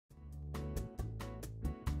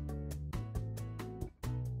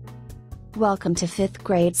Welcome to 5th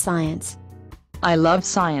grade science. I love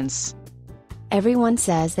science. Everyone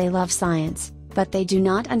says they love science, but they do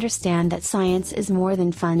not understand that science is more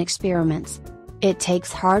than fun experiments. It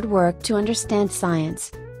takes hard work to understand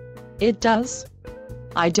science. It does?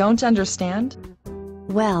 I don't understand.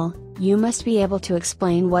 Well, you must be able to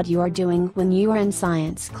explain what you are doing when you are in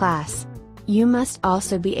science class. You must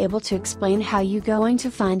also be able to explain how you going to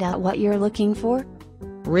find out what you're looking for.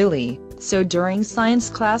 Really? So during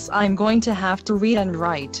science class I'm going to have to read and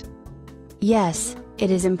write? Yes,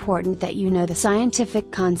 it is important that you know the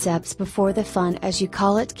scientific concepts before the fun, as you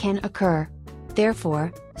call it, can occur.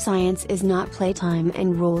 Therefore, science is not playtime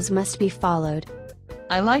and rules must be followed.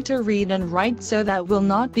 I like to read and write, so that will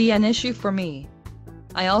not be an issue for me.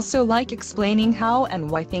 I also like explaining how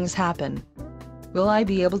and why things happen. Will I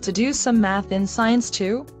be able to do some math in science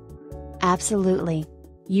too? Absolutely.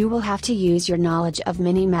 You will have to use your knowledge of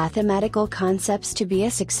many mathematical concepts to be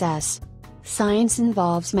a success. Science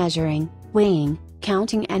involves measuring, weighing,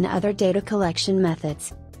 counting and other data collection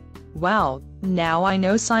methods. Wow, now I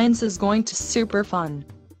know science is going to super fun.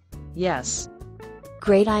 Yes.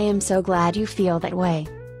 Great, I am so glad you feel that way.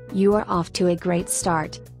 You are off to a great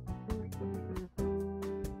start.